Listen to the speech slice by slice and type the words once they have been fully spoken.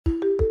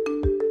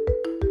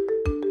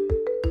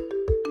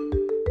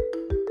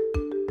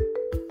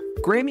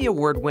Grammy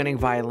Award-winning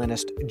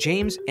violinist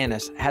James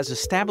Ehnes has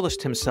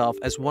established himself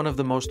as one of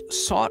the most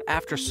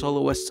sought-after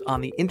soloists on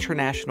the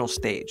international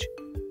stage.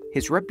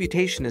 His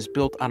reputation is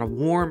built on a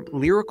warm,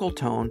 lyrical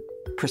tone,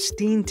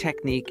 pristine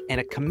technique, and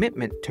a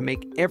commitment to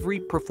make every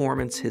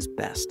performance his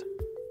best.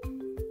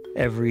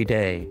 Every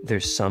day,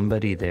 there's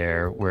somebody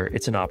there where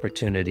it's an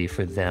opportunity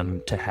for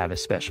them to have a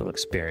special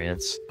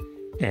experience,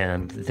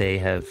 and they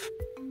have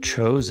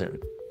chosen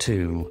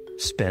to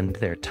spend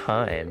their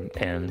time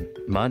and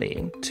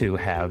money to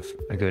have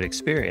a good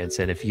experience.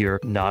 And if you're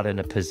not in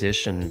a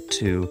position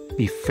to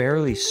be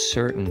fairly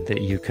certain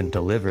that you can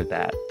deliver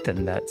that,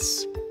 then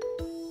that's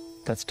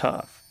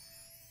tough.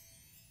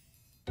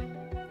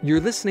 You're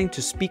listening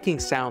to Speaking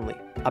Soundly,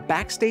 a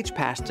backstage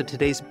pass to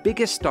today's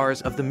biggest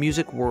stars of the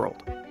music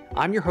world.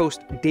 I'm your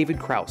host, David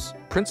Krauss,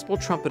 principal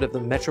trumpet of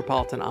the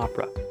Metropolitan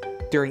Opera.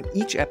 During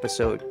each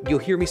episode, you'll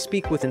hear me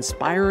speak with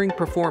inspiring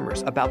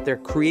performers about their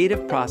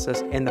creative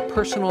process and the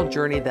personal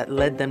journey that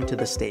led them to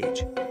the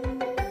stage.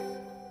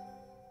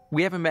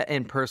 We haven't met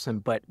in person,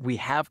 but we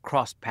have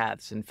crossed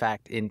paths. In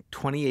fact, in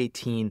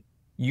 2018,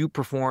 you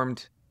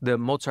performed the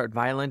Mozart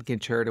Violin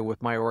Concerto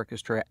with my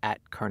orchestra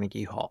at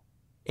Carnegie Hall.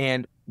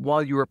 And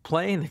while you were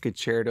playing the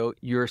concerto,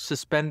 your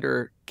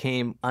suspender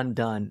came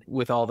undone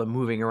with all the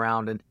moving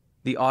around, and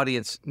the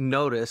audience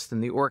noticed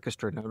and the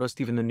orchestra noticed,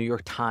 even the New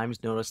York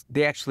Times noticed.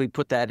 They actually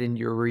put that in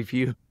your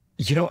review.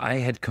 You know, I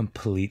had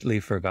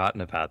completely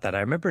forgotten about that. I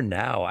remember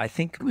now, I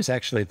think it was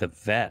actually the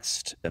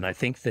vest. And I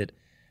think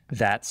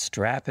that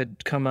strap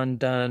had come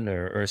undone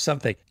or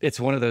something.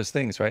 It's one of those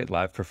things, right?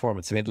 Live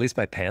performance. I mean, at least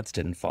my pants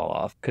didn't fall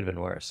off. Could have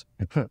been worse.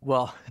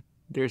 Well,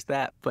 there's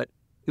that. But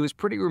it was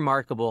pretty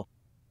remarkable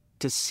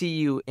to see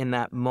you in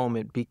that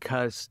moment,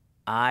 because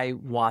I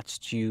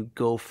watched you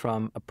go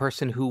from a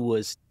person who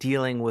was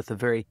dealing with a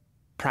very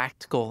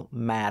practical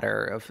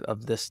matter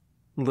of this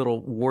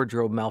little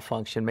wardrobe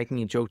malfunction,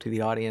 making a joke to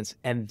the audience,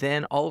 and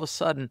then all of a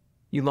sudden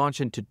you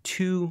launch into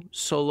 2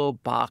 solo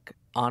Bach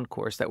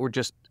encores that were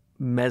just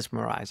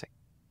mesmerizing.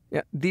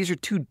 Yeah, these are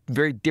 2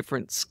 very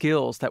different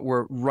skills that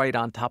were right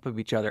on top of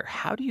each other.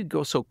 How do you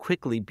go so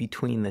quickly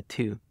between the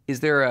 2?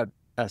 Is there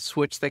a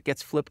switch that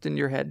gets flipped in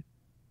your head?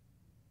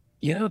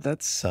 You know,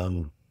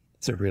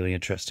 it's a really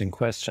interesting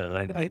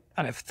question.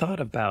 I've thought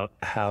about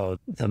how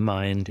the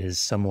mind is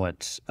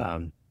somewhat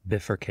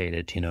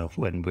bifurcated, you know,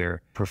 when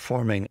we're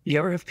performing. You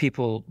ever have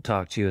people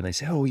talk to you and they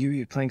say, oh,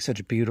 you're playing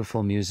such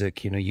beautiful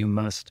music, you know, you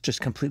must just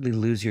completely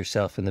lose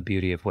yourself in the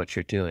beauty of what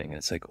you're doing. And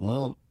it's like,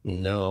 well,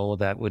 no,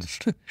 that would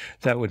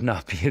that would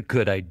not be a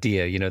good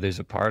idea. You know, there's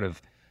a part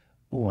of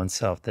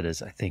oneself that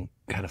is, I think,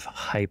 kind of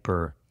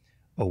hyper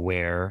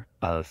aware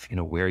of, you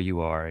know, where you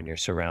are and your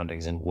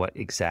surroundings and what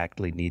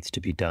exactly needs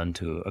to be done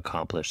to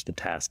accomplish the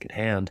task at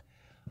hand.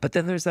 But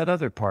then there's that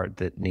other part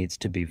that needs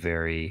to be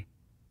very,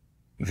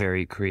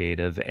 very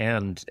creative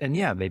and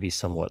yeah, maybe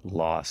somewhat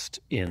lost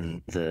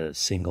in the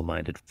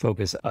single-minded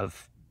focus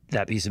of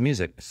that piece of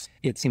music.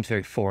 It seems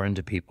very foreign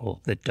to people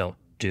that don't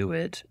do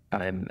it.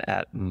 I'm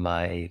at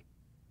my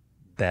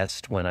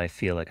best when I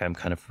feel like I'm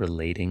kind of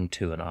relating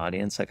to an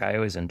audience. Like, I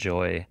always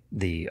enjoy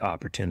the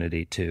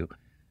opportunity to,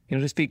 you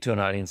know, to speak to an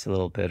audience a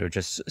little bit, or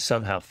just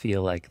somehow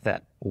feel like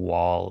that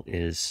wall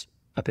is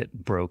a bit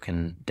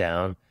broken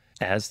down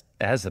as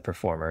the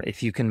performer.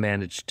 If you can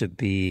manage to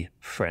be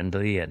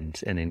friendly and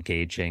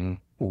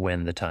engaging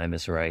when the time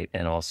is right,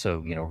 and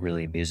also, you know,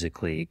 really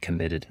musically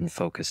committed and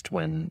focused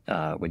when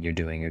you're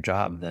doing your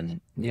job, then,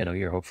 you know,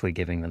 you're hopefully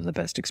giving them the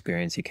best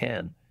experience you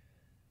can.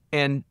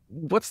 And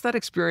what's that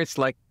experience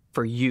like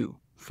for you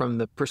from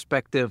the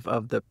perspective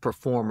of the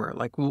performer?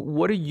 Like,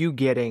 what are you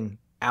getting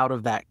out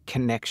of that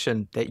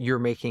connection that you're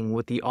making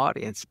with the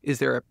audience? Is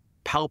there a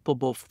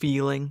palpable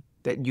feeling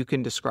that you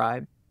can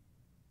describe?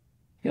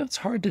 You know, it's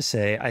hard to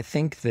say. I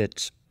think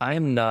that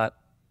I'm not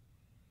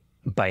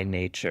by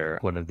nature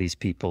one of these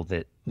people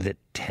that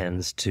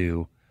tends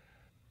to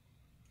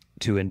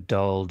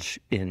indulge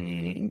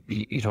in,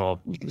 you know,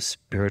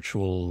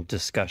 spiritual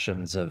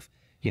discussions of,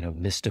 you know,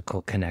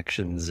 mystical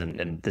connections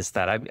and this,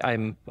 that.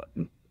 I'm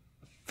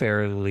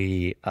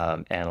fairly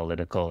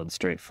analytical and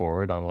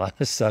straightforward on a lot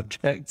of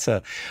subjects.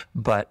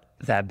 But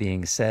that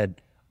being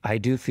said, I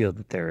do feel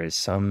that there is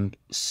some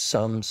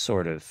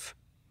sort of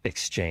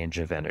exchange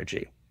of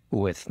energy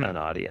with an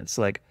audience.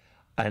 Like,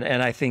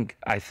 and I think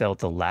I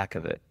felt a lack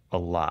of it a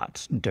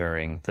lot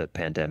during the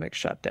pandemic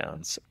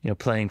shutdowns. You know,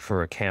 playing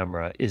for a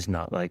camera is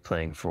not like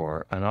playing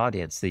for an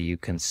audience that you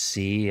can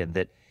see, and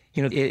that,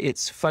 you know,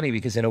 it's funny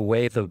because in a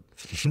way, the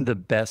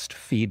best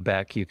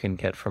feedback you can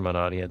get from an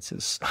audience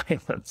is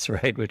silence,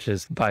 right? Which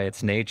is by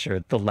its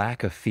nature the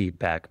lack of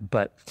feedback.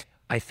 But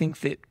I think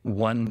that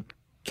one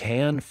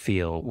can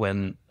feel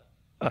when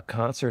a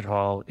concert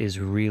hall is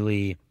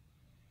really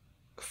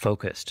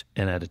focused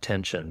and at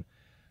attention.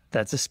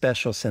 That's a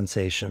special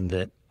sensation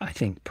that I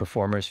think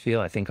performers feel.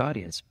 I think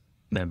audience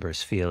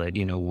members feel it,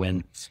 you know,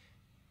 when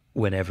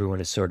everyone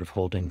is sort of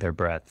holding their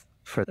breath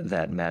for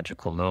that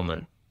magical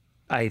moment.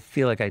 I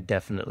feel like I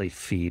definitely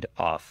feed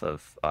off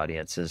of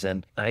audiences,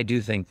 and I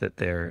do think that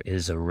there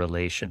is a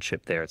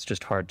relationship there. It's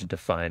just hard to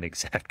define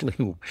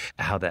exactly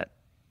how that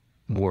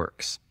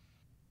works.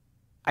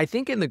 I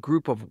think in the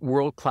group of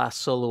world-class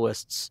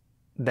soloists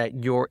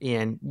that you're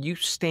in, you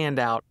stand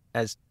out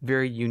as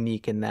very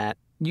unique in that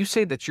you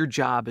say that your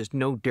job is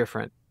no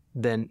different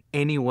than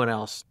anyone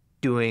else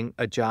doing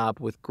a job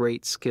with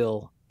great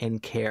skill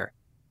and care.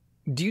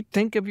 Do you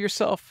think of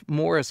yourself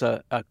more as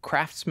a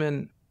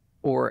craftsman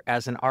or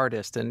as an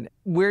artist? And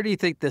where do you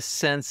think this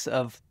sense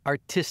of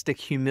artistic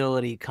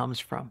humility comes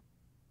from?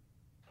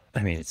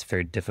 I mean, it's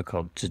very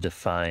difficult to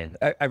define.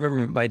 I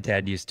remember my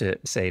dad used to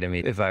say to me,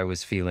 if I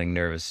was feeling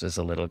nervous as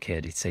a little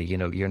kid, he'd say,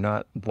 you're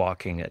not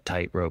walking a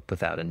tightrope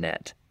without a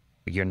net.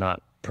 You're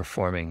not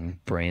performing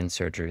brain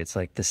surgery. It's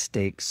like the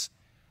stakes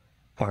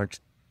aren't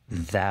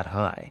that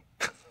high.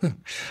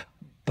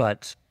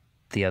 But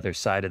the other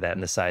side of that,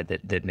 and the side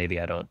that maybe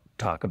I don't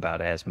talk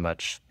about as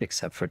much,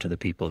 except for to the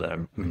people that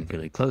I'm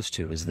really close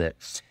to, is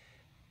that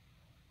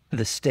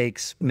the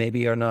stakes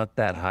maybe are not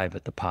that high,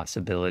 but the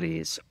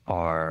possibilities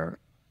are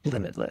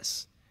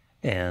limitless.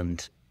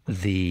 And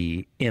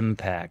the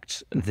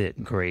impact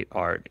that great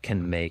art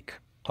can make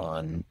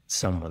on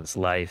someone's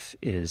life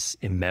is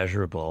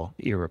immeasurable,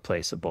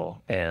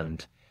 irreplaceable,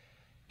 and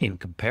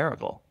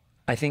incomparable.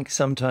 I think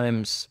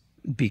sometimes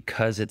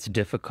because it's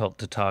difficult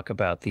to talk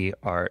about the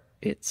art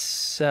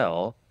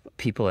itself,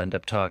 people end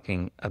up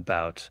talking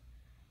about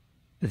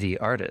the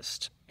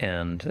artist.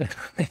 And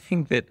I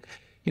think that,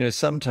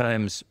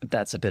 sometimes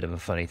that's a bit of a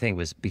funny thing,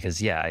 was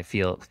because, I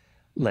feel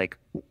like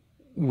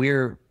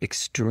we're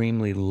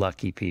extremely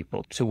lucky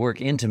people to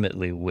work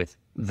intimately with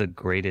the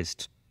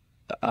greatest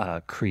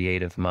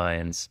creative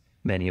minds,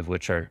 many of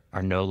which are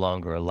no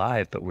longer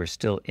alive, but we're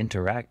still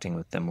interacting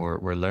with them.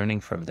 We're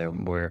learning from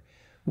them.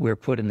 We're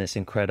put in this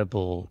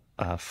incredible,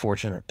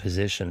 fortunate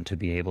position to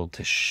be able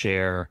to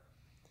share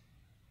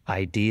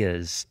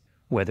ideas,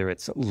 whether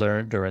it's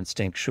learned or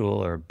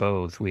instinctual or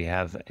both. We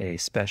have a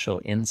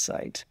special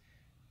insight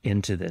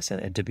into this,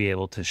 and to be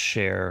able to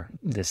share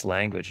this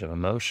language of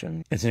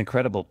emotion. It's an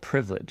incredible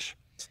privilege.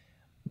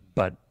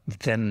 But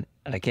then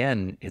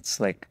again, it's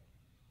like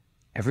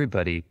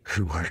everybody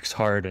who works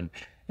hard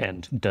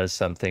and does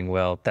something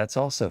well, that's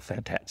also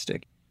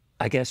fantastic.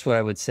 I guess what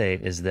I would say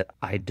is that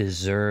I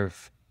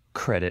deserve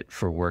credit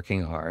for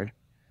working hard.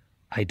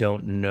 I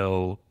don't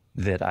know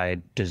that I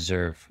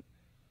deserve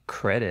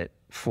credit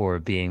for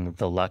being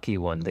the lucky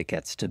one that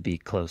gets to be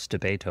close to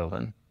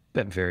Beethoven.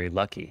 I'm very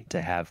lucky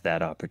to have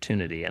that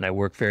opportunity, and I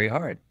work very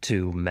hard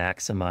to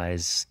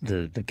maximize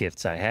the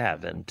gifts I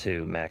have and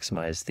to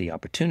maximize the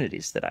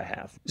opportunities that I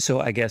have.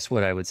 So I guess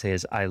what I would say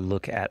is I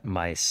look at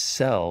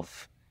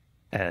myself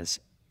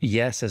as,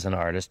 yes, as an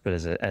artist, but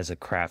as a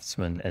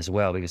craftsman as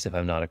well, because if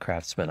I'm not a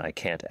craftsman, I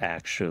can't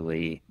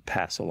actually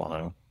pass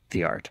along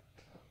the art.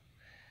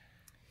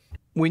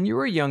 When you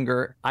were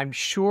younger, I'm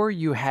sure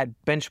you had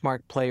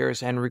benchmark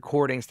players and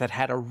recordings that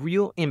had a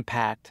real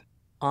impact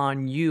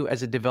on you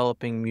as a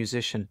developing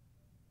musician.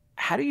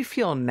 How do you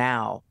feel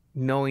now,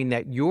 knowing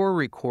that your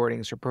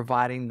recordings are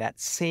providing that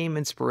same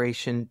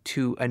inspiration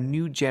to a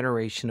new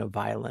generation of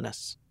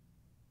violinists?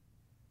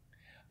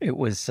 It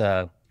was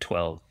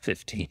 12,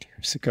 15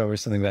 years ago or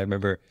something that I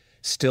remember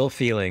still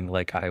feeling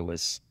like I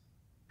was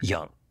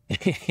young.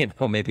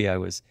 Maybe I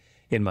was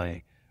in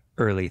my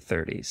early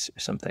 30s or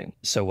something.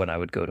 So when I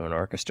would go to an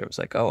orchestra, it was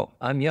like, oh,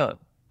 I'm young.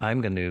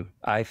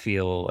 I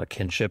feel a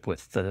kinship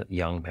with the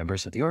young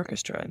members of the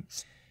orchestra. And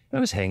I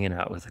was hanging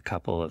out with a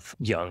couple of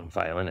young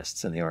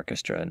violinists in the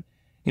orchestra. And,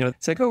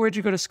 it's like, oh, where'd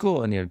you go to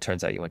school? And, it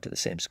turns out you went to the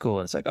same school.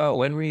 And it's like, oh,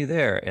 when were you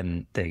there?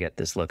 And they get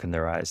this look in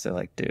their eyes. They're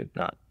like, dude,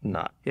 not.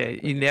 Yeah,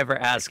 you never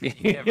ask.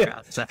 You never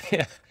ask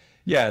that.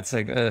 Yeah, it's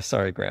like,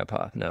 sorry,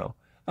 Grandpa, no.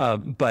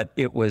 But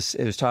it was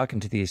talking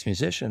to these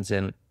musicians,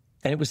 and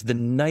it was the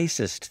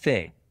nicest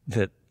thing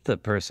that the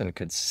person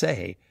could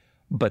say.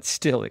 But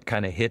still, it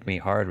kind of hit me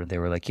hard when they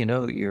were like,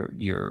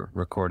 your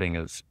recording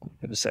of,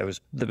 it was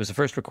the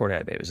first recording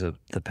I made. It was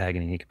the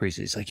Paganini Capricci.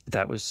 It's like,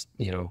 that was,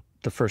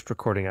 the first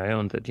recording I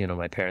owned that,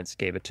 my parents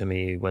gave it to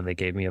me when they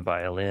gave me a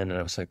violin. And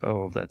I was like,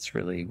 oh, that's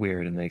really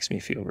weird. It makes me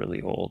feel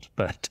really old.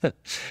 But,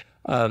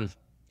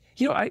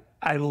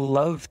 I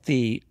love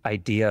the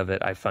idea of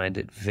it. I find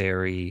it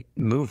very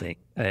moving,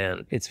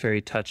 and it's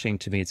very touching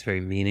to me. It's very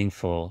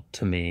meaningful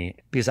to me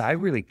because I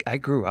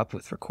grew up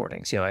with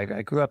recordings.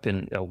 I grew up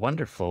in a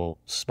wonderful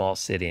small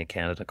city in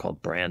Canada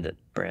called Brandon,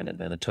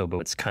 Manitoba.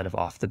 It's kind of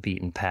off the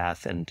beaten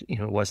path, and, it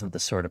wasn't the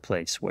sort of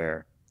place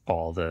where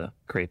all the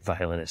great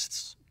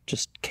violinists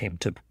just came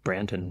to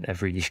Brandon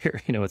every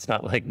year. It's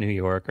not like New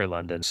York or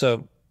London.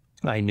 So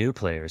I knew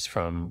players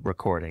from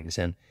recordings,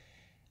 and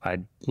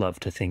I'd love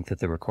to think that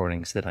the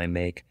recordings that I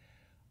make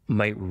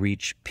might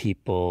reach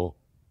people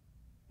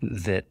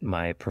that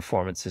my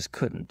performances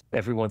couldn't.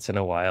 Every once in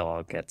a while,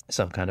 I'll get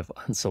some kind of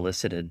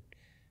unsolicited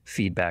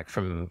feedback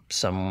from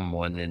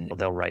someone, and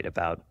they'll write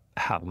about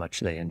how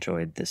much they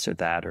enjoyed this or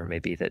that, or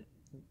maybe that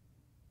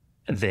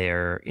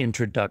their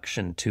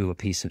introduction to a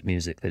piece of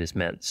music that has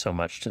meant so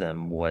much to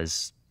them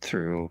was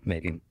through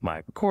maybe my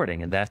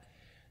recording. And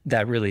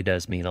that really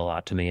does mean a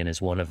lot to me, and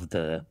is one of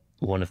the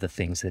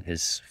things that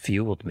has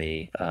fueled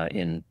me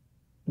in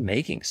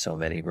making so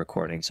many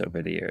recordings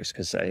over the years,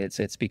 because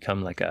it's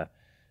become like a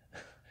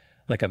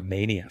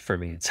mania for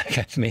me. It's like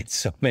I've made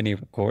so many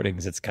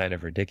recordings, it's kind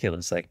of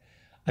ridiculous. Like,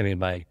 I mean,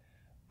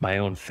 my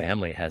own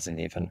family hasn't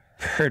even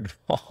heard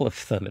all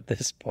of them at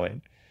this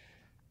point.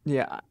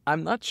 Yeah,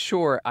 I'm not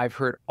sure I've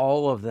heard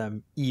all of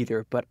them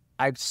either, but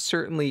I've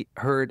certainly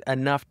heard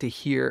enough to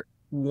hear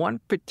one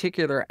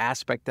particular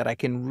aspect that I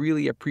can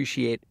really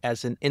appreciate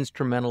as an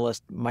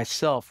instrumentalist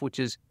myself, which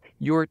is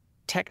your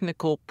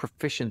technical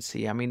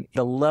proficiency. I mean,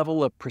 the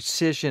level of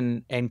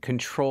precision and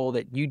control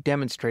that you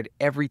demonstrate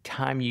every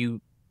time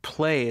you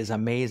play is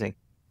amazing.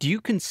 Do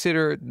you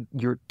consider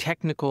your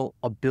technical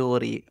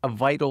ability a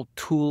vital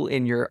tool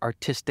in your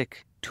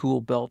artistic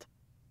tool belt?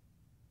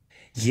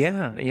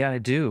 Yeah, I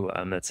do.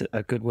 That's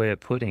a good way of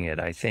putting it.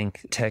 I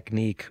think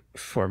technique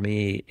for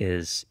me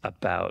is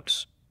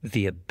about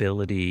the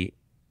ability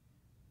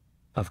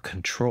of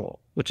control,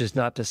 which is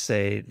not to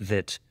say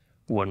that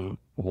one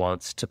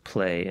wants to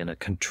play in a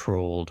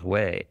controlled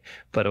way,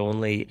 but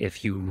only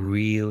if you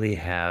really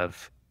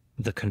have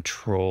the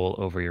control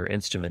over your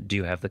instrument. Do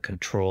you have the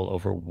control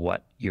over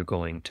what you're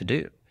going to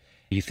do?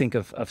 You think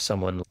of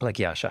someone like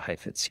Jascha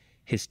Heifetz.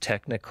 His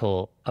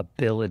technical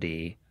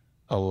ability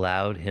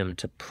allowed him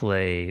to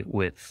play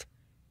with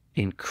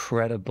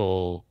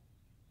incredible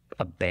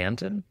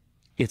abandon.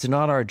 It's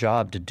not our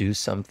job to do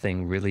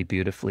something really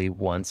beautifully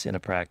once in a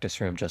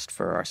practice room just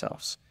for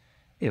ourselves.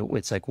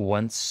 It's like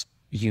once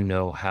you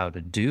know how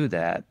to do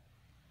that,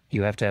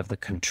 you have to have the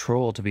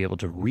control to be able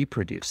to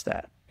reproduce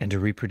that, and to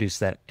reproduce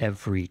that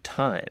every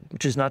time,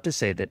 which is not to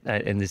say that,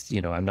 and this,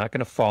 I'm not going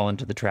to fall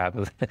into the trap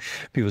of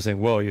people saying,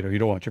 well, you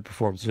don't want your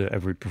performance,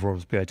 every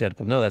performance to be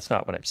identical. No, that's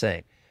not what I'm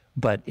saying.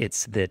 But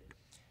it's that,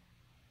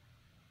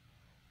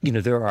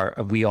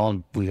 we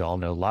all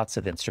know lots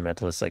of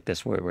instrumentalists like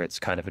this where it's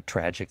kind of a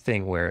tragic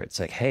thing where it's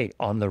like, hey,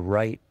 on the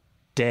right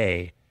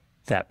day,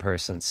 that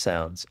person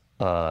sounds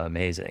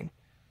amazing,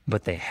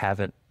 but they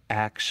haven't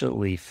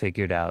actually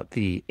figured out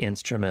the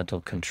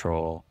instrumental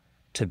control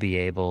to be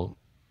able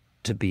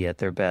to be at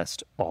their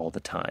best all the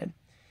time.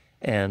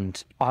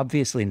 And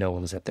obviously no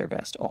one's at their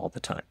best all the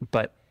time,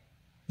 but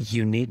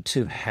you need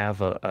to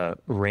have a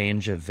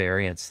range of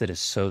variance that is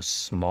so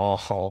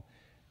small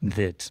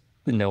that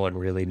no one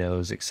really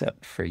knows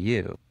except for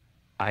you.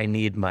 I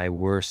need my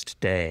worst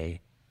day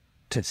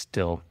to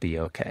still be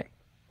okay.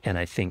 And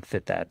I think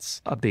that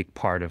that's a big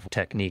part of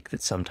technique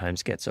that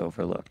sometimes gets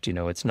overlooked.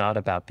 It's not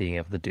about being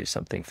able to do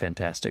something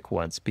fantastic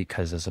once,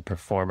 because as a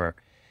performer,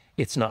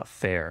 it's not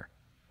fair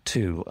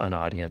to an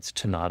audience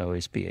to not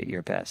always be at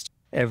your best.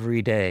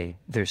 Every day,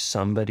 there's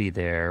somebody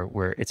there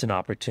where it's an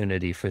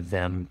opportunity for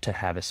them to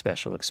have a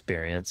special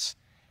experience,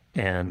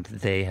 and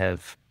they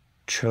have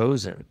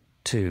chosen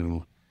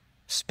to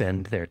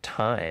spend their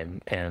time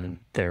and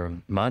their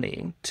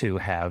money to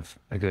have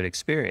a good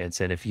experience.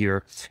 And if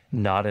you're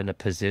not in a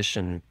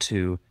position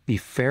to be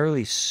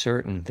fairly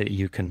certain that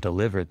you can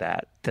deliver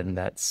that, then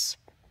that's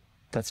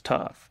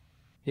tough.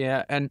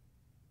 Yeah. And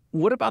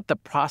what about the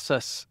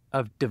process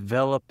of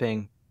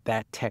developing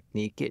that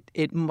technique?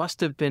 It must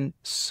have been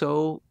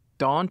so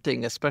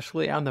daunting,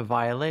 especially on the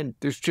violin.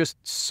 There's just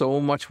so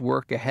much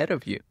work ahead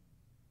of you.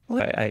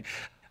 Well,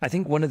 I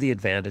think one of the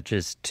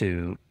advantages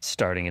to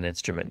starting an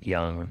instrument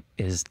young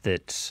is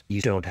that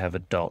you don't have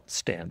adult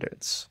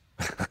standards.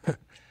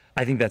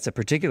 I think that's a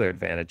particular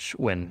advantage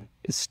when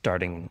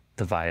starting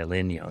the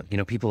violin young.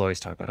 People always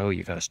talk about, oh,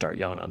 you got to start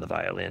young on the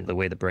violin, the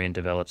way the brain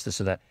develops,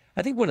 this or that.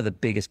 I think one of the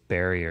biggest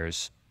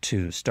barriers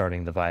to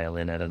starting the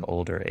violin at an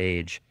older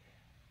age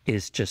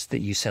is just that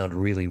you sound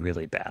really,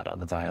 really bad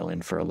on the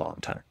violin for a long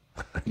time.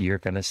 You're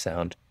going to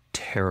sound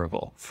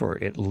terrible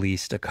for at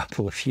least a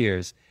couple of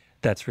years.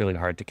 That's really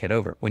hard to get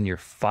over. When you're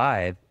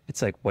 5,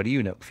 it's like, what do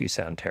you know if you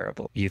sound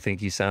terrible? You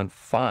think you sound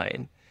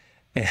fine.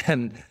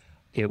 And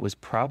it was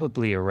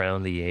probably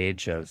around the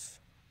age of,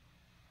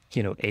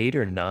 8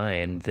 or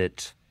 9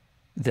 that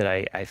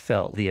I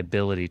felt the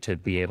ability to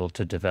be able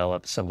to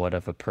develop somewhat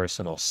of a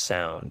personal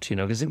sound,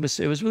 because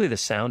it was really the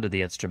sound of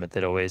the instrument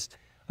that always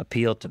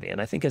appealed to me. And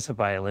I think as a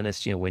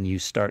violinist, when you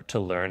start to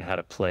learn how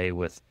to play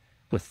with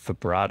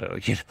vibrato,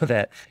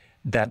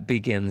 that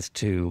begins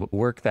to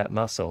work that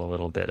muscle a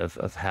little bit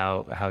of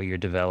how you're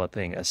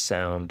developing a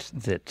sound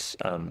that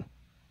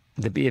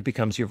it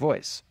becomes your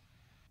voice.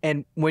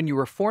 And when you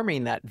were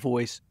forming that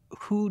voice,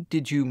 who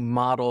did you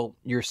model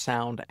your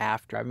sound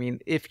after? I mean,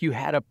 if you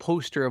had a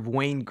poster of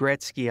Wayne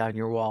Gretzky on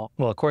your wall.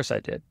 Well, of course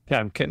I did. Yeah,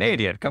 I'm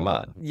Canadian. Come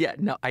on. Yeah,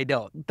 no, I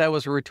don't. That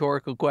was a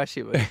rhetorical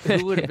question. But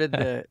who would have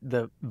been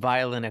the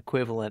violin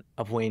equivalent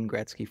of Wayne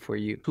Gretzky for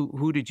you?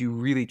 Who did you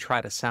really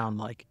try to sound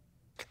like?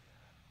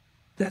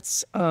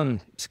 It's a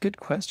good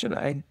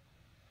question.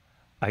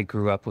 I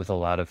grew up with a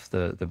lot of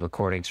the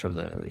recordings from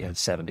the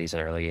 70s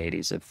and early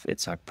 80s of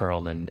Itzhak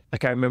Perlman.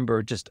 Like, I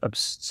remember just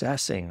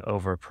obsessing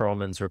over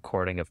Perlman's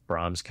recording of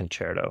Brahms'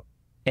 Concerto.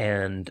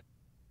 And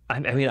I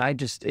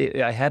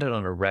had it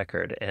on a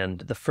record. And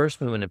the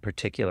first movement in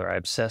particular, I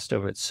obsessed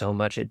over it so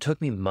much. It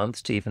took me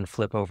months to even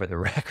flip over the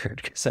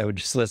record, because I would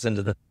just listen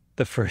to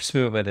the first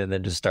movement and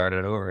then just start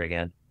it over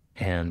again.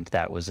 And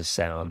that was a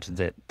sound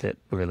that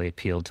really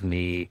appealed to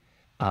me.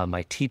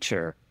 My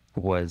teacher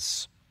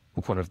was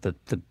one of the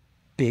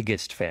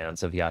biggest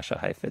fans of Jascha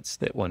Heifetz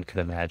that one could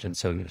imagine.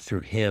 So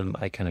through him,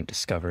 I kind of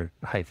discovered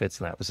Heifetz,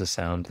 and that was a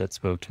sound that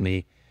spoke to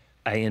me.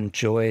 I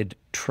enjoyed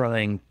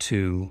trying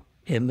to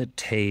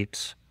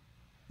imitate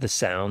the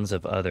sounds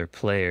of other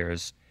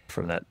players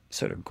from that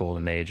sort of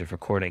golden age of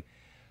recording.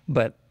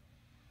 But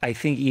I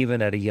think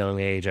even at a young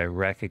age, I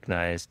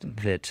recognized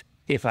that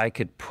if I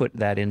could put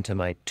that into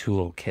my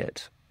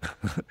toolkit,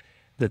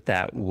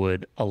 that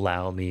would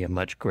allow me a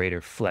much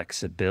greater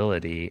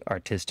flexibility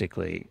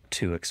artistically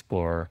to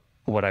explore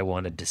what I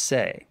wanted to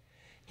say.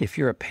 If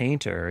you're a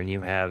painter and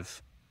you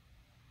have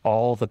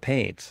all the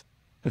paint,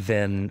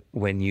 then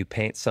when you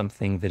paint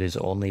something that is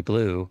only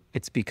blue,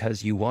 it's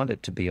because you want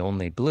it to be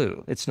only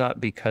blue. It's not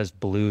because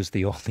blue's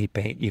the only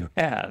paint you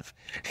have.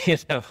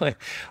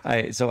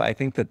 So I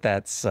think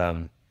that's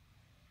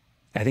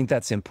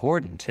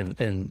important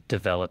in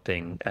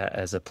developing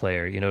as a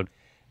player.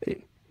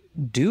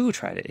 Do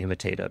try to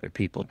imitate other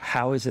people.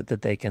 How is it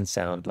that they can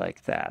sound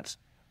like that?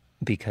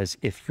 Because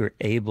if you're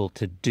able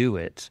to do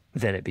it,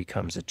 then it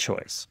becomes a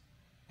choice.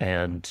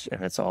 And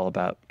it's all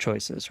about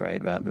choices, right?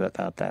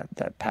 About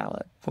that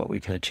palette, what we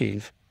can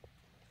achieve.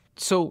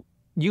 So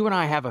you and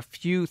I have a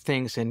few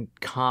things in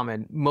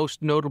common.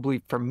 Most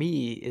notably for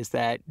me is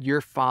that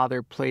your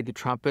father played the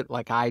trumpet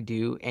like I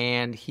do,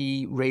 and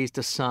he raised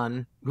a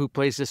son who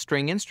plays a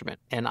string instrument,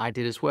 and I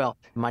did as well.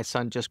 My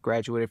son just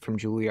graduated from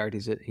Juilliard.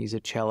 He's a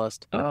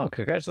cellist. Oh,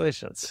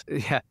 congratulations.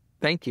 Yeah,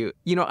 thank you.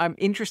 I'm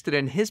interested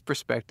in his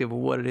perspective of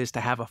what it is to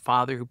have a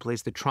father who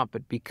plays the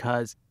trumpet,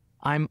 because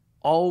I'm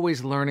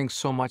always learning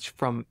so much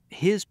from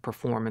his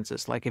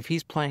performances. Like if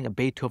he's playing a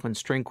Beethoven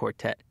string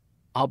quartet,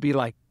 I'll be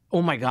like,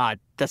 oh my God,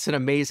 that's an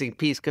amazing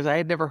piece, because I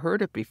had never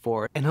heard it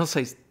before. And he'll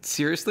say,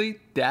 seriously,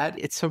 Dad?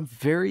 It's some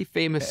very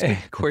famous string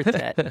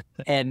quartet.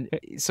 And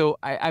so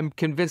I'm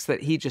convinced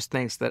that he just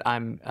thinks that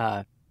I'm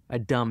a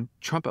dumb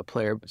trumpet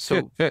player.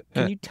 So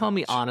can you tell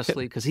me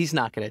honestly, because he's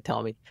not going to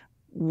tell me,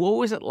 what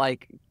was it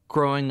like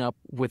growing up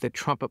with a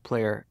trumpet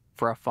player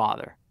for a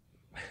father?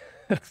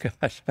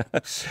 Gosh,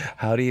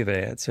 how do you even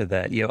answer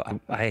that?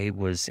 I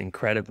was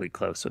incredibly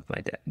close with my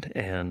dad,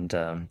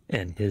 and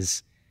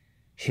his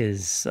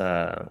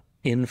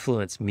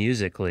influence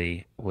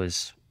musically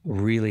was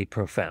really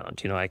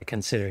profound. I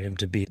consider him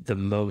to be the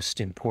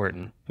most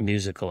important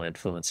musical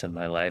influence in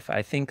my life.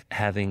 I think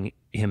having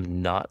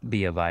him not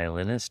be a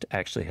violinist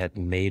actually had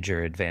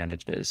major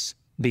advantages,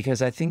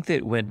 because I think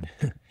that when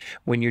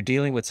you're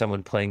dealing with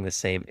someone playing the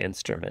same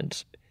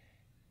instrument,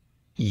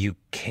 you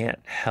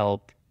can't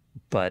help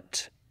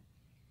but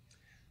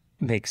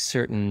make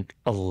certain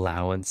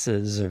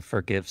allowances or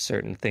forgive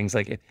certain things.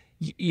 Like,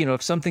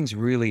 if something's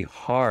really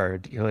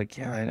hard, you're like,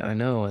 yeah, I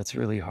know it's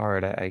really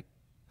hard. I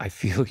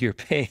feel your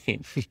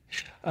pain.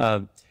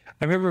 I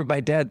remember my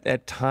dad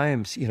at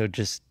times,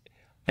 it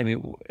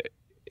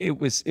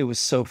was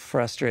so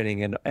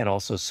frustrating and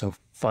also so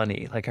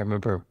funny. Like I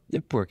remember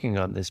working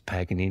on this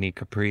Paganini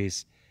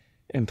Caprice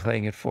and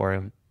playing it for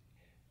him.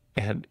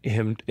 And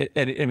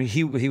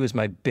he was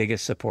my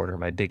biggest supporter,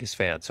 my biggest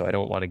fan. So I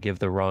don't want to give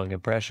the wrong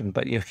impression,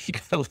 but he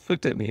kind of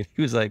looked at me and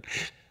he was like,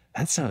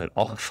 that sounded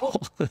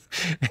awful.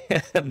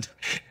 and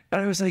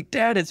I was like,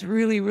 Dad, it's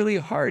really, really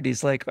hard.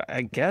 He's like,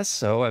 I guess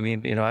so. I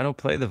don't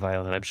play the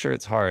violin. I'm sure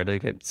it's hard.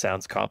 Like, it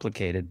sounds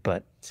complicated,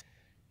 but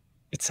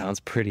it sounds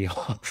pretty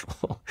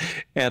awful.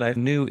 And I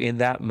knew in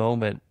that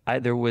moment,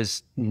 there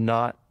was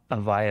not a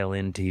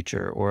violin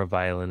teacher or a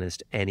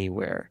violinist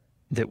anywhere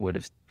that would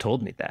have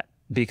told me that,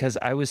 because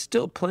I was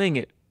still playing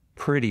it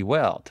pretty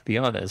well, to be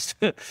honest.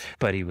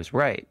 But he was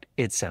right.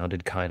 It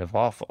sounded kind of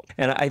awful.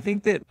 And I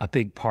think that a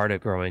big part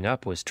of growing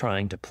up was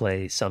trying to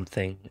play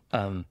something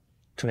to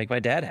make my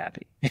dad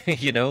happy.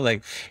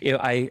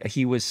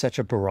 He was such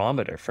a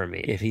barometer for me.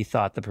 If he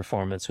thought the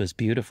performance was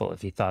beautiful,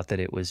 if he thought that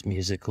it was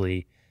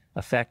musically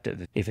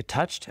effective, if it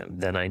touched him,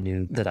 then I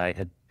knew that I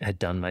had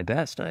done my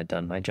best and I'd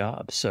done my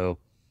job.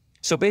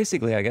 So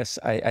basically, I guess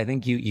I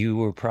think you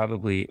were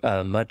probably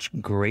a much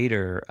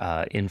greater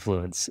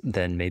influence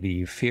than maybe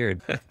you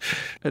feared.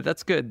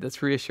 That's good.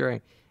 That's reassuring.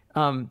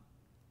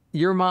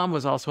 Your mom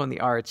was also in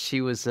the arts.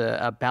 She was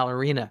a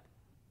ballerina.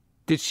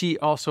 Did she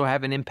also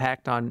have an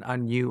impact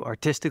on you,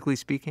 artistically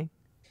speaking?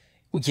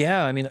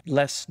 Yeah,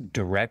 less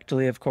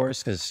directly, of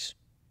course, because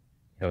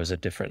it was a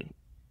different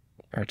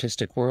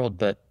artistic world,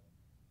 but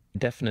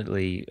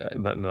definitely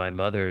my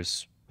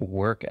mother's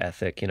work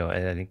ethic, and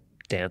I think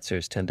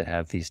dancers tend to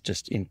have these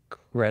just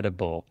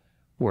incredible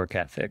work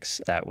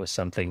ethics. That was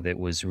something that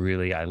was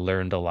really, I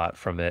learned a lot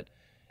from it.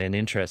 And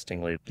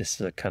interestingly, this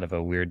is a kind of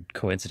a weird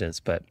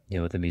coincidence, but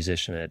with a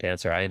musician and a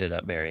dancer, I ended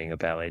up marrying a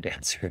ballet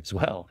dancer as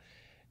well.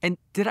 And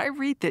did I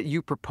read that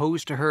you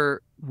proposed to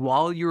her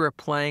while you were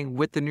playing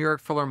with the New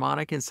York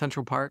Philharmonic in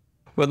Central Park?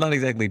 Well, not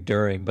exactly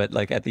during, but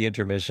like at the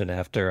intermission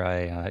after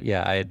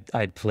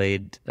I'd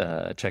played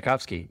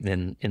Tchaikovsky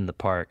in the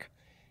park.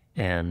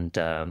 And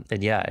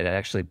yeah, I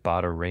actually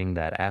bought a ring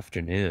that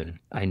afternoon.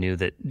 I knew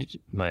that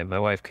my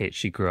wife, Kate,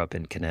 she grew up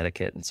in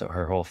Connecticut. And so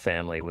her whole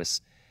family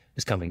was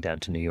was coming down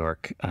to New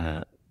York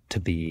to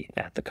be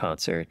at the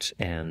concert.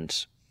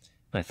 And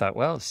I thought,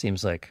 well, it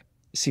seems like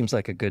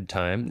a good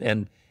time.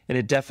 And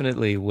it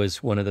definitely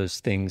was one of those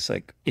things,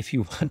 like, if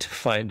you want to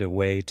find a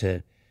way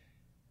to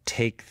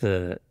take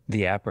the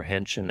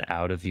apprehension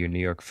out of your New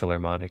York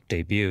Philharmonic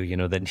debut,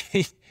 then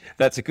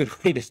that's a good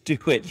way to do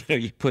it.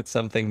 You put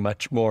something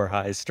much more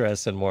high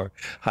stress and more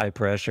high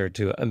pressure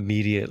to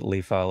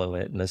immediately follow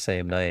it in the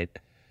same night.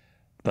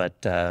 But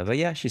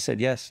yeah, she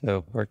said yes, so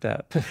it worked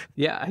out.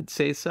 Yeah, I'd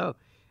say so.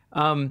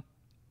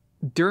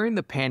 During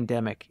the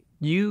pandemic,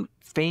 you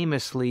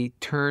famously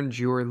turned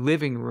your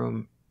living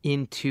room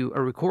into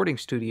a recording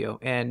studio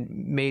and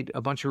made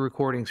a bunch of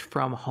recordings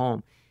from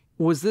home.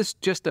 Was this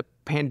just a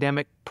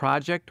pandemic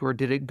project, or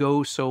did it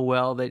go so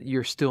well that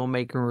you're still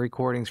making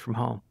recordings from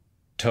home?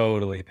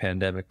 Totally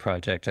pandemic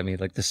project. I mean,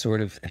 like the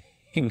sort of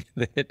thing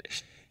that,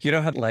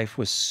 how life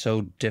was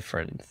so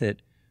different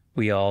that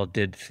we all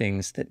did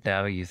things that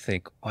now you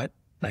think, what?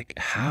 Like,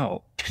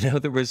 how?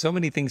 There were so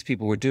many things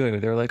people were doing.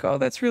 They were like, oh,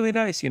 that's really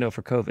nice, for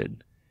COVID.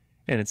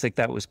 And it's like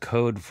that was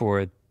code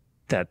for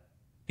that.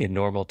 In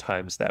normal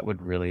times, that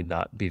would really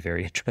not be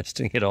very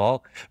interesting at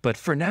all. But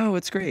for now,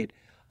 it's great.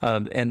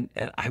 And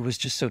I was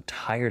just so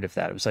tired of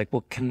that. It was like,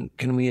 well, can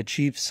we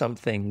achieve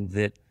something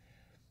that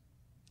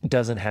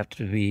doesn't have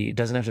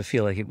to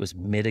feel like it was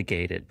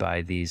mitigated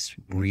by these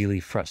really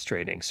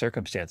frustrating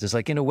circumstances?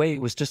 Like, in a way,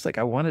 it was just like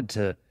I wanted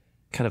to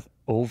kind of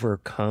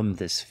overcome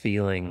this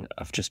feeling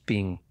of just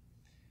being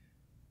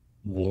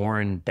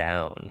worn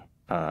down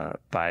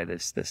by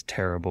this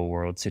terrible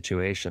world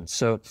situation.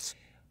 So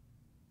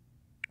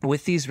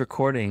with these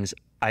recordings,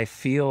 I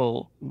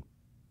feel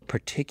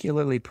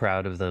particularly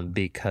proud of them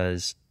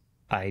because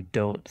I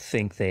don't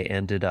think they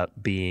ended up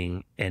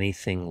being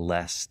anything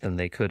less than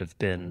they could have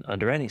been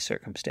under any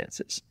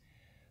circumstances.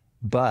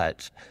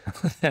 But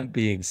that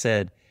being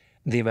said,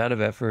 the amount of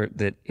effort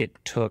that it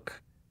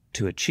took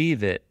to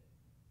achieve it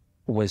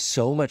was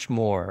so much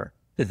more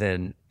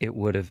than it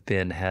would have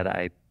been had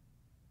I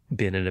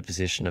been in a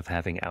position of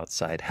having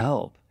outside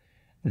help,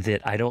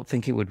 that I don't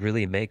think it would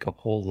really make a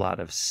whole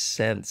lot of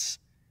sense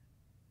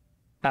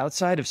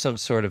outside of some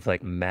sort of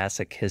like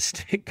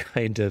masochistic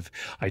kind of,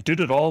 I did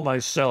it all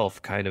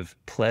myself kind of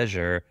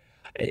pleasure.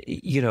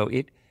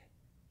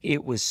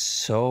 It was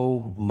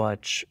so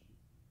much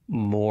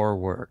more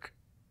work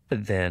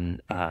than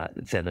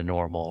a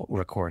normal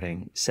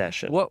recording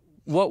session.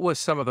 What was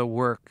some of the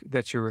work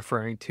that you're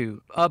referring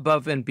to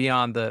above and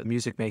beyond the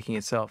music making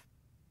itself?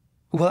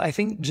 Well, I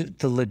think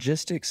the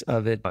logistics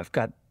of it, I've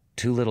got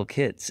 2 little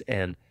kids,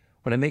 and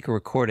when I make a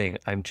recording,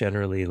 I'm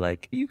generally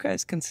like, you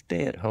guys can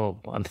stay at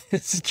home on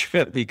this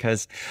trip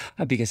because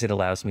it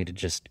allows me to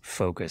just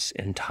focus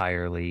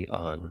entirely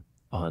on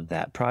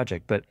that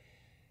project. But,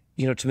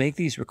 to make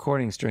these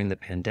recordings during the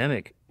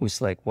pandemic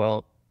was like,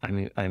 well, I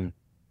mean, I'm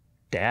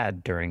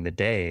dad during the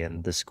day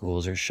and the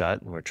schools are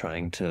shut and we're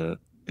trying to,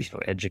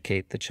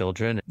 educate the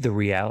children, the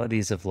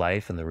realities of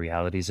life and the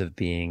realities of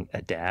being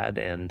a dad.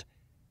 And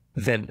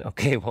then,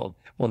 okay, well,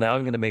 now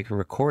I'm going to make a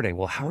recording.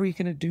 Well, how are you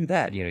going to do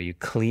that? You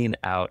clean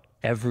out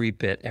every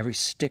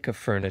stick of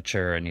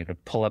furniture and,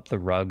 pull up the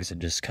rugs and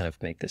just kind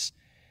of make this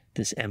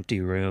empty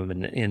room.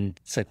 And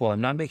it's like, well, I'm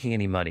not making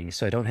any money,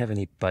 so I don't have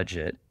any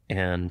budget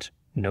and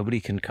nobody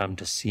can come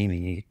to see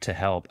me to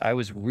help. I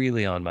was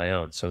really on my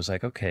own. So I was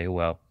like, okay,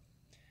 well,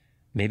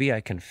 maybe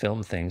I can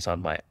film things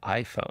on my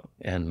iPhone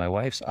and my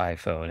wife's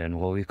iPhone. And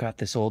well, we've got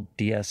this old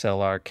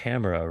DSLR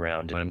camera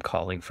around and I'm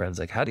calling friends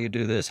like, how do you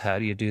do this? How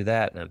do you do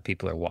that? And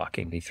people are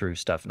walking me through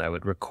stuff and I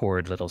would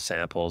record little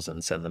samples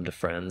and send them to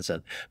friends.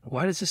 And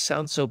why does this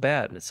sound so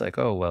bad? And it's like,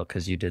 oh, well,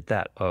 because you did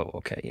that. Oh,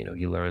 okay.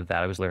 You learned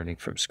that. I was learning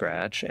from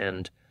scratch.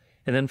 And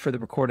then for the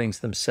recordings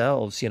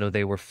themselves,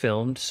 they were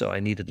filmed. So I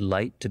needed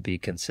light to be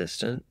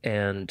consistent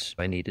and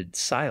I needed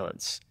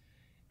silence.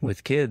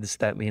 With kids,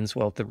 that means,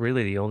 well,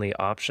 really the only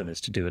option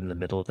is to do it in the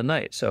middle of the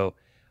night. So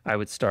I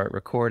would start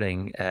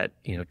recording at,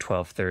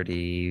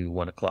 12:30,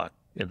 1 o'clock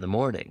in the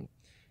morning.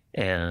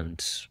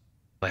 And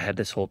I had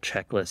this whole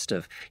checklist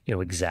of,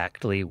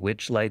 exactly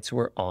which lights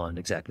were on,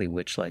 exactly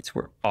which lights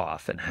were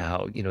off, and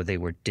how, they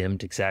were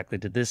dimmed exactly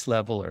to this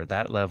level or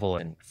that level,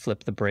 and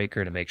flip the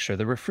breaker to make sure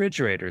the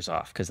refrigerator's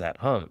off because that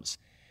hums.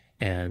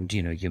 And,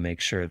 you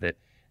make sure that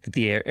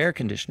the air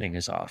conditioning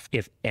is off.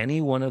 If any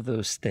one of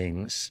those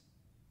things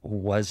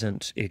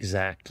wasn't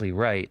exactly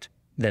right,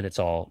 then it's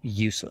all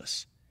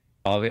useless.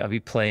 I'll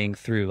be playing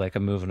through like a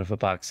movement of a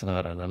Bach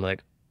sonata and I'm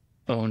like,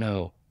 oh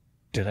no,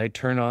 did I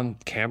turn on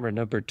camera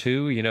number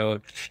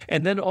 2?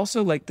 And then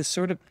also like this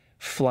sort of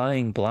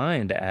flying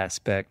blind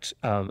aspect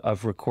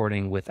of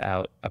recording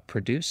without a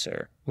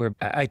producer, where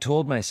I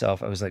told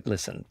myself, I was like,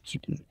 listen,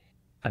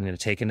 I'm going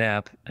to take a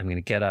nap, I'm going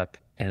to get up,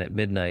 and at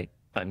midnight,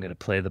 I'm going to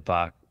play the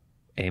Bach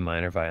A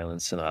minor violin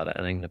sonata,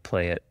 and I'm going to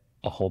play it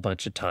a whole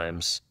bunch of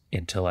times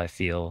until I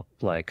feel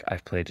like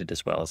I've played it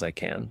as well as I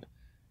can.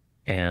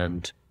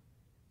 And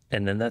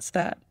then that's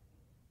that.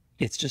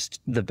 It's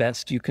just the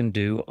best you can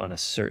do on a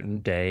certain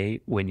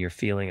day when you're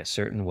feeling a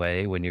certain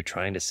way, when you're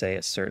trying to say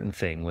a certain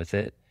thing with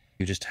it.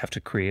 You just have to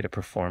create a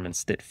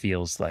performance that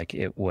feels like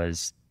it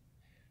was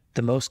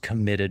the most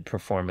committed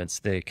performance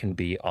they can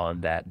be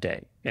on that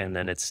day. And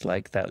then it's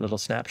like that little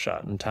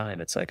snapshot in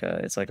time. It's like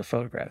a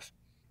photograph.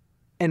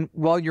 And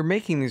while you're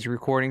making these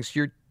recordings,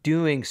 you're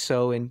doing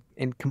so in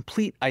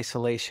complete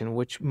isolation,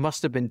 which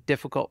must have been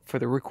difficult for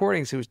the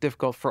recordings. It was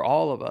difficult for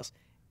all of us.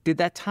 Did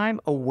that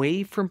time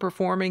away from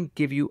performing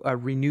give you a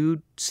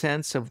renewed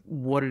sense of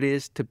what it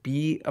is to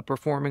be a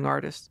performing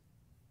artist?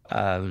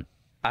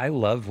 I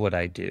love what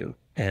I do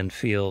and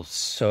feel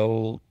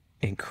so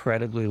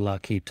incredibly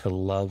lucky to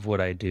love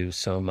what I do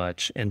so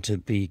much and to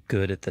be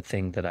good at the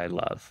thing that I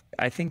love.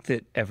 I think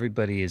that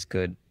everybody is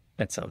good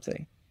at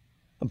something,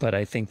 but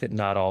I think that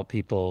not all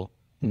people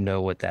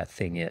know what that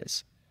thing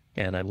is.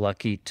 And I'm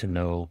lucky to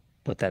know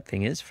what that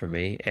thing is for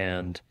me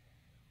and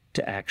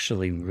to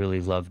actually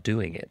really love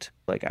doing it.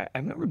 Like I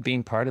remember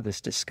being part of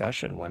this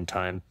discussion one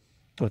time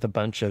with a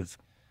bunch of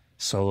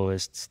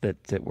soloists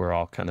that were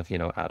all kind of, you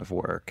know, out of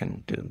work,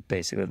 and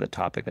basically the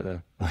topic of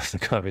the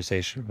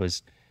conversation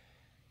was,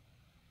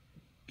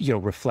 you know,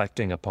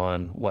 reflecting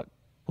upon what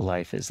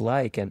life is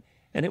like. And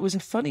it was a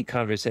funny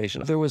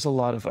conversation. There was a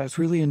lot of, I've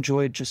really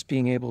enjoyed just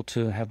being able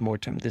to have more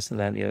time, this and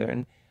that and the other.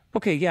 And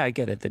okay, yeah, I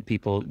get it that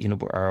people, you know,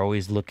 are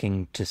always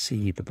looking to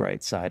see the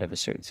bright side of a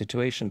certain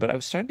situation. But I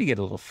was starting to get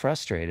a little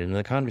frustrated. And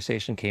the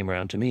conversation came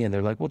around to me and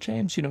they're like, well,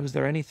 James, you know, is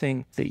there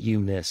anything that you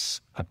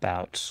miss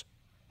about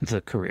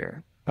the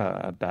career,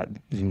 about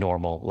the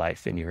normal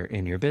life in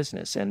your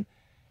business? And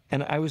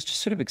I was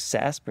just sort of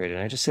exasperated.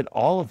 And I just said,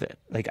 all of it.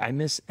 Like, I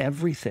miss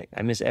everything.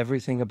 I miss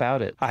everything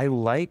about it. I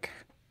like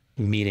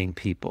meeting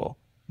people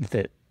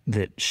that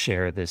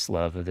share this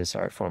love of this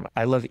art form.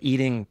 I love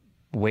eating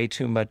way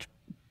too much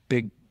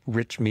big,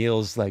 rich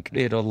meals like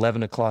at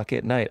 11 o'clock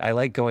at night. I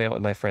like going out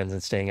with my friends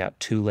and staying out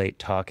too late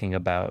talking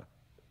about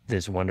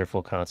this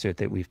wonderful concert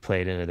that we've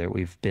played in or that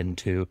we've been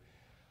to.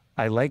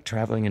 I like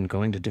traveling and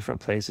going to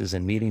different places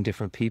and meeting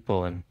different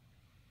people and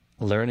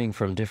learning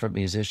from different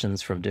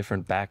musicians from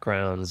different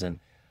backgrounds. And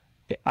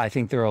I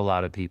think there are a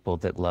lot of people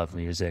that love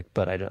music,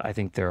 but I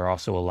think there are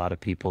also a lot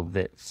of people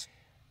that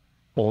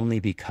only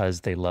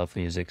because they love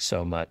music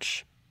so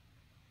much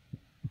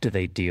do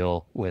they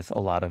deal with a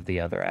lot of the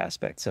other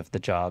aspects of the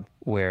job.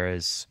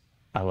 Whereas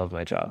I love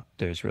my job.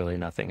 There's really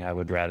nothing I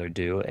would rather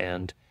do.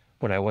 And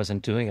when I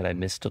wasn't doing it, I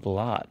missed it a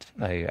lot.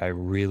 I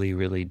really,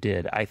 really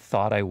did. I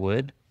thought I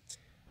would,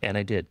 and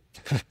I did.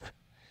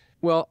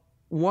 Well,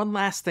 one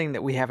last thing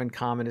that we have in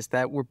common is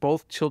that we're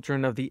both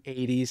children of the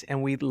 80s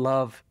and we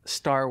love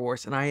Star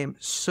Wars. And I am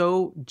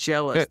so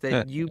jealous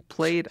that you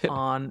played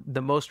on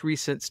the most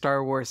recent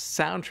Star Wars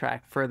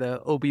soundtrack for the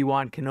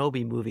Obi-Wan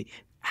Kenobi movie.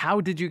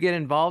 How did you get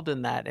involved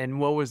in that? And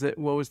what was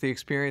the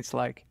experience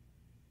like?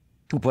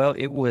 Well,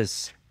 it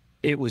was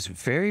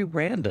very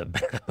random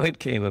how it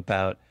came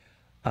about.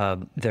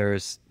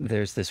 There's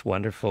this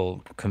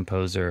wonderful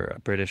composer, a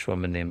British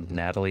woman named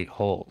Natalie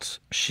Holt.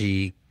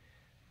 She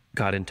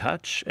got in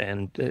touch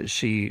and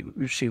she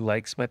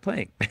likes my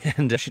playing.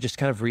 And she just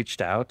kind of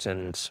reached out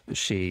and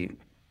she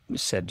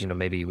said, you know,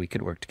 maybe we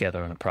could work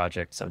together on a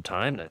project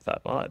sometime. And I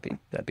thought, well,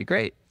 that'd be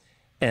great.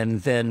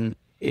 And then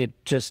it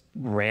just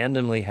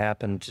randomly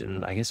happened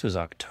in, I guess it was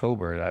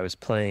October. I was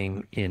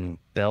playing in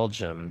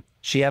Belgium.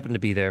 She happened to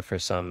be there for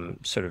some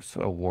sort of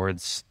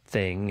awards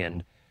thing.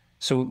 And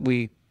so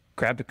we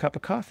grabbed a cup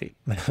of coffee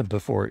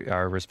before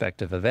our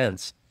respective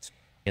events.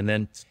 And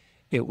then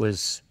it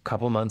was a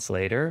couple months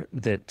later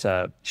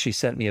that she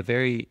sent me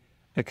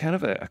a kind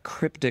of a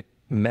cryptic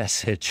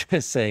message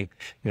saying,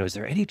 you know, is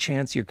there any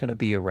chance you're going to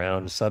be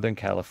around Southern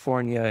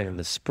California in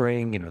the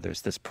spring? You know,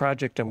 there's this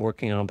project I'm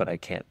working on, but I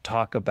can't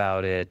talk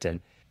about it. And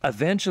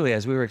eventually,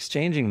 as we were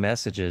exchanging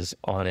messages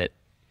on it,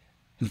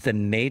 the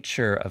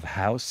nature of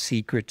how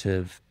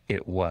secretive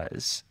it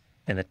was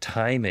and the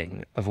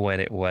timing of when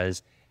it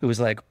was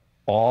like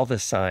all the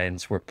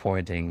signs were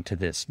pointing to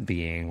this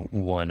being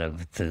one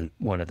of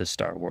the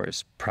Star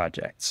Wars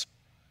projects.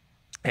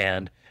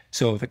 And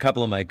so with a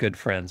couple of my good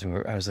friends,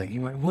 I was like, I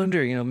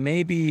wonder, you know,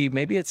 maybe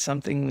it's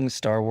something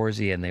Star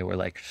Warsy. And they were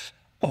like,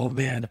 oh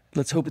man,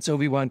 let's hope it's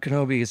Obi-Wan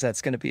Kenobi because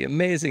that's going to be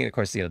amazing. And of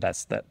course, you know,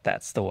 that's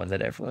the one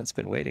that everyone's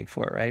been waiting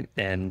for, right?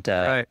 And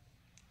right.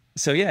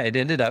 So yeah, it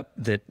ended up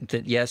that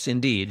yes,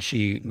 indeed,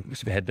 she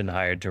had been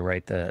hired to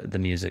write the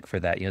music for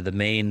that. You know, the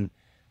main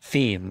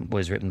theme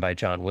was written by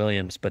John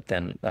Williams, but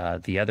then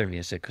the other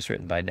music was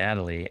written by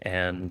Natalie.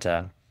 And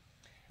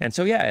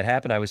so, yeah, it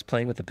happened. I was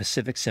playing with the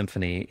Pacific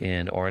Symphony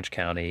in Orange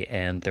County,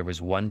 and there was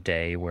one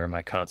day where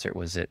my concert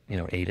was at,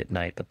 8 at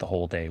night, but the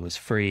whole day was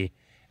free.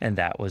 And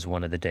that was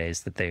one of the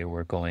days that they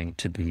were going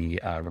to be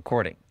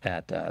recording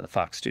at the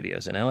Fox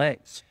Studios in LA.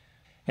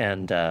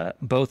 And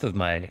both of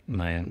my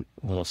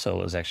little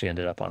solos actually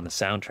ended up on the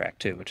soundtrack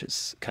too, which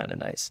is kind of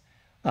nice.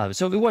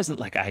 So it wasn't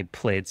like I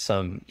played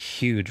some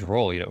huge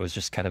role. It was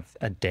just kind of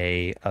a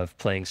day of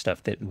playing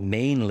stuff that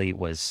mainly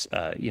was,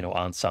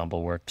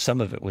 ensemble work.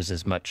 Some of it was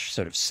as much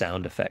sort of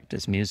sound effect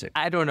as music.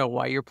 I don't know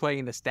why you're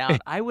playing this down.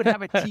 I would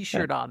have a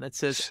T-shirt on that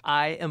says,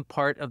 I am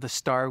part of the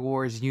Star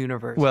Wars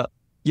universe. Well,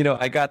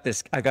 I got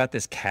this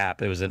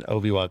cap. It was an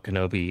Obi-Wan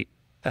Kenobi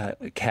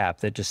cap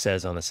that just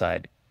says on the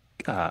side,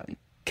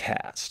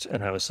 cast.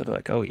 And I was sort of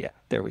like, oh yeah,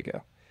 there we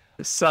go.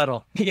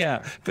 Subtle.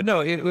 Yeah. But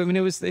no, I mean,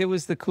 it was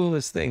the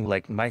coolest thing.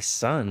 Like, my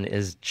son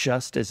is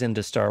just as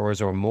into Star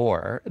Wars or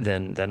more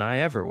than I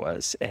ever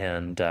was.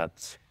 And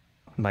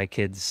my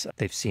kids,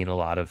 they've seen a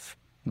lot of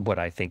what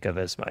I think of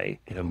as my,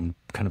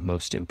 kind of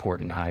most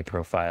important high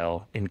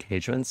profile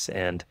engagements.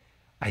 And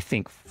I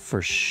think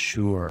for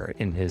sure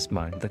in his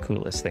mind, the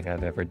coolest thing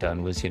I've ever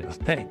done was, my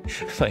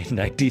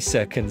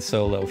 90-second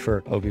solo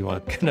for Obi-Wan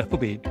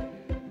Kenobi.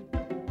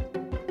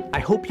 I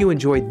hope you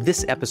enjoyed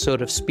this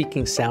episode of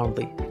Speaking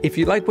Soundly. If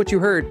you like what you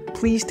heard,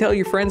 please tell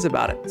your friends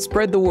about it.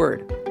 Spread the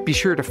word. Be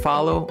sure to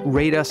follow,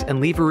 rate us, and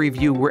leave a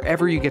review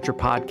wherever you get your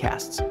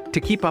podcasts. To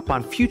keep up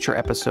on future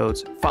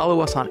episodes,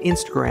 follow us on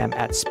Instagram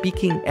at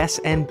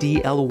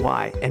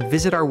SpeakingSNDLY and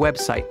visit our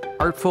website,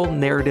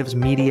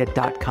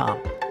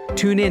 artfulnarrativesmedia.com.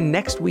 Tune in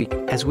next week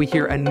as we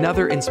hear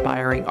another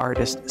inspiring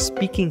artist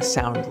speaking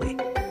soundly.